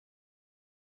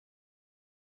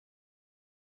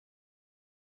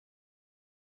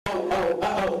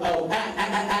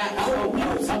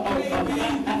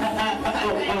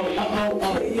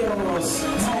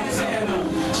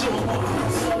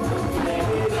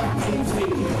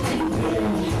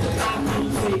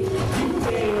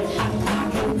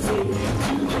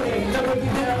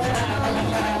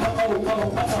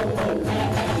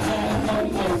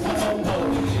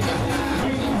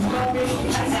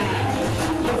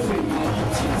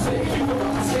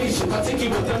I take you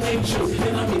with the nature,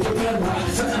 and I make it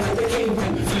realize something like the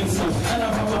caveman, Flintstone, and I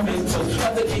pop my mental.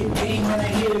 I the kick game when I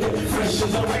hear it, fresh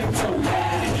as a ringtone. I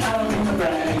don't mean to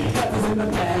brag, got this in the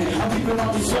bag. I'm keeping on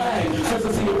the swag, cause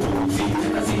I see your booty,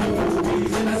 and I see your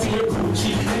boobies, and I see your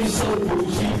Gucci, and you're so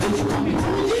bougie, that you call me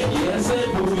bougie. Yeah, I said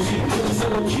bougie, but you're so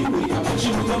cute. I put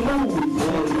you in the movie.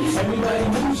 Everybody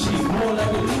knows she's more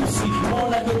like a Lucy, more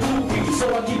like a Lucy, so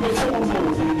I keep it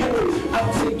formal. Hey,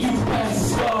 I'll take you past the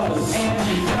stars, and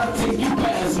I'll take you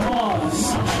past Mars.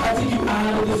 I'll take you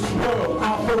out of this world,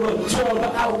 out for a tour,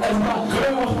 but out as my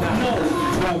girl.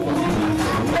 No,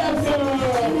 never.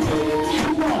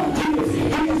 Come on,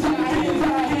 hands high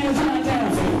down,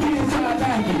 hands high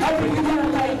down. I bring it down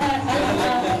like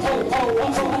let's go.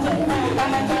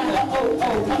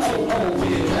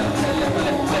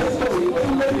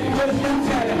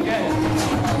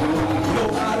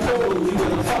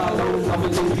 I'ma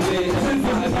take you there.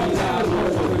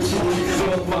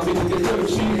 My baby get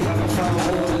dirty. I can find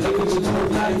water. They put you through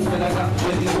life, and I got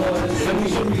plenty of water. Let me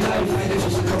show you life. It's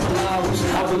just a couple hours. I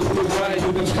will do it right.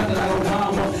 You bitch kinda like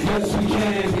Obama. Yes, we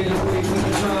can get away from the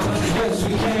drama. Yes,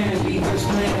 we can be best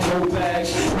man. No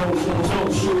bags, no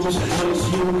shoes, just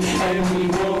you and me.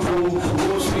 One room,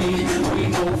 full speed. We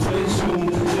go for the Zoom.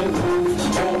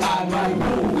 Oh, I might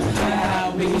move.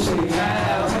 Now, make it shake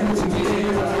now. Tend to get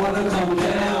here. I wanna come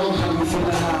down. Coming from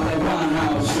the house like my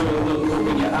house. Sure, look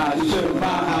over your eyes. You should have my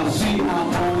house. See, I'm on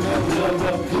that love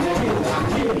up in the hill.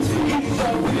 Hands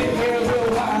up with the hair real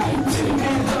high.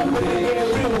 Hands up with the hair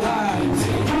real high.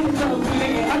 Hands up with the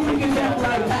hair. I bring it down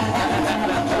like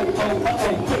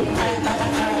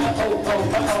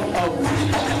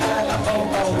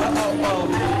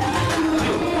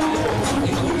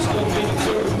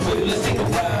let's take a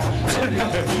ride.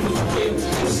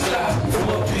 From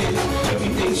up here,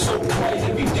 everything's so bright,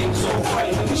 everything's so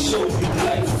bright. Let me show you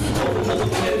life. On another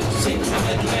planet, take me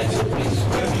at the place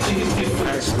where everything is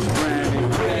different.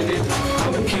 Branded,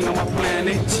 I'm the king of my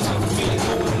planet. Sometimes I feel like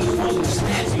no one in the world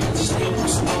understands me. I just stay up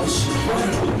with some other shit,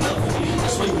 running with nothing.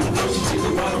 That's why you first you take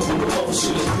a ride on the other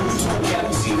shit. Let's move to a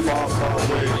galaxy far, far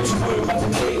away. Don't you worry about the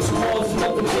day, tomorrow's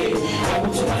another day. I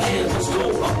will to my hands, let's go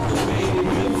up the way.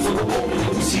 Live for the moment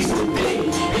and we seize the day.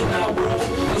 In our world,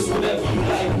 it's whatever you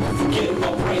like. Forget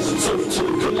about price and turn to a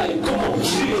good life. Come on,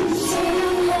 cheers.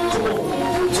 Come on,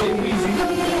 take it easy.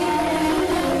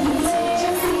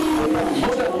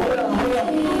 Hold up.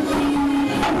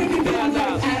 I'm bringing it down now.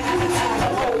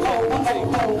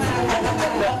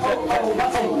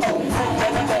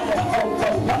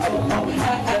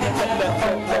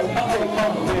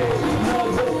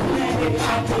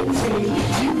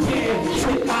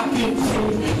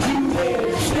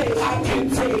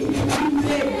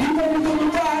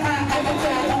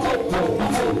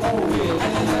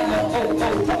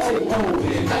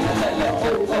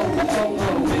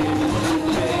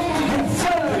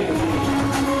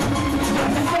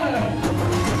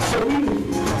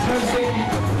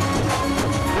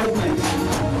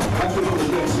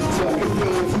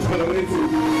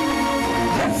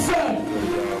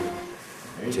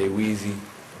 Weezy,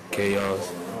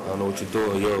 Chaos. I don't know what you're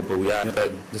doing, yo, but we out.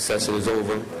 The session is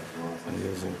over.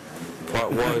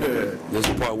 Part one. This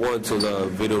is part one to the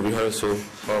video rehearsal.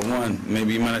 Part one.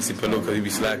 Maybe you might not see Pelo because he be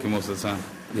slacking most of the time.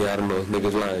 Yeah, I don't know.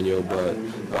 Niggas lying, yo,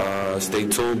 but stay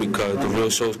tuned because the real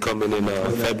show's coming in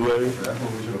February.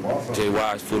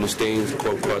 JY's Full of Stains,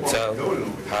 CORP CARTEL.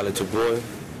 Holla at your boy.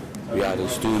 We out in the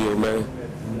studio, man.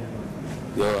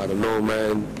 Yo, I don't know,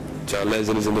 man. John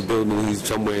Legend is in the building. He's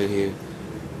somewhere in here.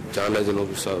 John Legend knows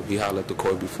what's up. He hollered at the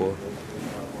CORP before.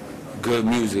 Good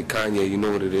music, Kanye, you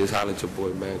know what it is. Holla at your boy,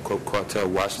 man. CORP CARTEL,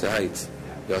 watch the heights.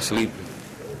 Y'all sleeping.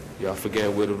 Y'all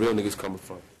forgetting where the real niggas coming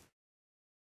from.